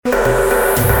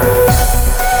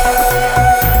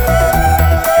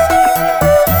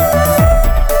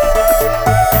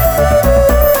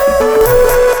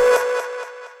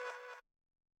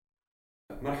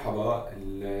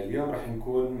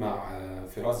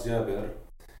فراس جابر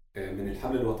من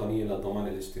الحملة الوطنية للضمان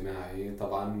الاجتماعي.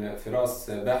 طبعا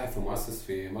فراس باحث ومؤسس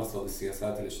في مرصد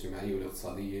السياسات الاجتماعية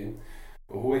والاقتصادية،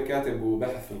 وهو كاتب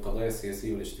وباحث في القضايا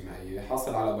السياسية والاجتماعية.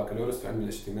 حاصل على بكالوريوس في علم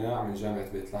الاجتماع من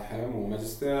جامعة بيت لحم،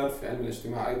 وماجستير في علم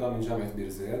الاجتماع أيضا من جامعة بير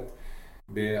زيت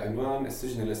بعنوان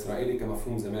السجن الإسرائيلي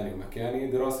كمفهوم زماني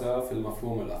ومكاني، دراسة في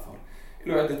المفهوم والأثر.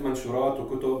 له عدة منشورات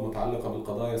وكتب متعلقة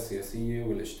بالقضايا السياسية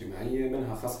والاجتماعية،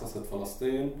 منها خصخصة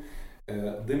فلسطين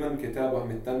ضمن كتاب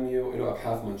وهم التنمية، وله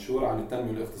أبحاث منشورة عن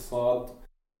التنمية والاقتصاد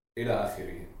إلى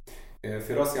آخره.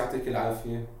 فراس يعطيك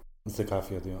العافية. يعطيك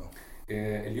العافية ضياء.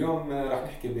 اليوم راح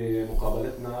نحكي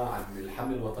بمقابلتنا عن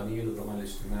الحملة الوطنية للضمان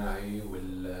الاجتماعي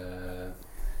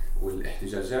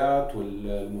والاحتجاجات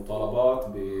والمطالبات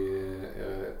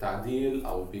بتعديل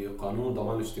أو بقانون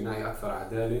ضمان اجتماعي أكثر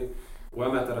عدالة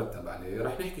وما ترتب عليه.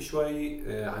 راح نحكي شوي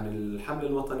عن الحملة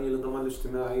الوطنية للضمان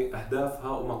الاجتماعي، أهدافها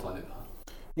ومطالبها.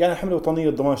 يعني الحملة الوطنية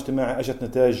للضمان الاجتماعي أجت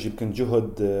نتاج يمكن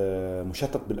جهد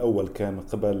مشتت بالأول، كان من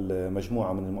قبل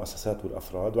مجموعة من المؤسسات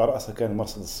والأفراد، وعلى رأسها كان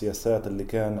مرصد السياسات اللي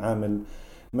كان عامل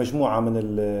مجموعة من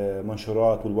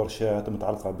المنشورات والورشات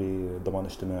المتعلقة بالضمان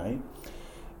الاجتماعي.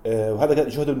 وهذا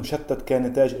الجهد المشتت كان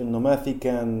نتاج انه ما في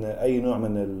كان اي نوع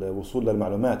من الوصول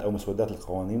للمعلومات او مسودات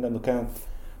القوانين، لانه كانت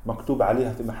مكتوب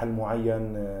عليها في محل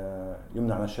معين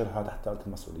يمنع نشرها تحت آلة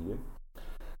المسؤولية.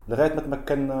 لغاية ما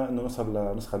تمكنا انه نوصل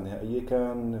للنسخة النهائية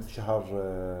كان في شهر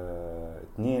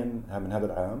 2 من هذا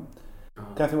العام.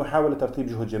 كان في محاولة ترتيب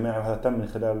جهد جماعي، وهذا تم من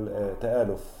خلال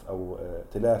تآلف أو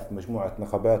ائتلاف مجموعة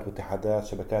نقابات واتحادات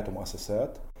شبكات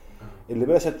ومؤسسات اللي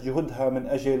بلشت جهودها من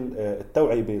أجل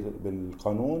التوعية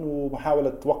بالقانون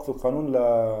ومحاولة وقف القانون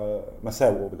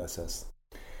لمساوئه بالأساس.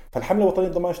 فالحملة الوطنية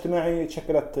للضمان الاجتماعي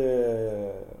تشكلت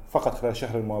فقط خلال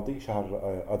الشهر الماضي، شهر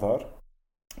أذار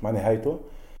مع نهايته،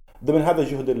 ضمن هذا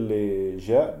الجهد اللي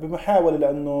جاء بمحاولة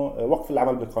لأنه وقف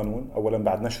العمل بالقانون أولا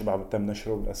بعد نشره، بعد تم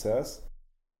نشره بالأساس،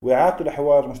 وإعادته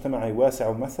لحوار مجتمعي واسع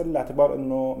وممثل، لاعتبار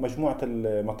أنه مجموعة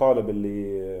المطالب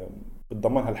اللي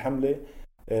بتضمنها الحملة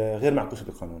غير معكوسة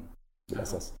بالقانون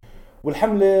بالأساس.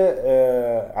 والحملة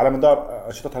على مدار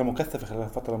أنشطتها المكثفة خلال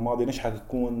الفترة الماضية نجحت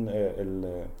تكون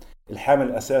الحامل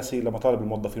الأساسي لمطالب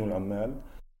الموظفين والعمال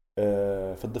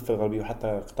في الضفة الغربية وحتى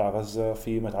قطاع غزة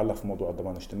فيما يتعلق في موضوع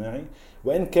الضمان الاجتماعي،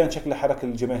 وإن كان شكل الحركة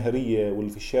الجماهيرية واللي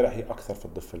في الشارع هي أكثر في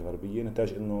الضفة الغربية،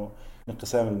 نتاج إنه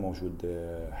الانقسام الموجود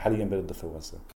حاليا بين الضفة وغزة.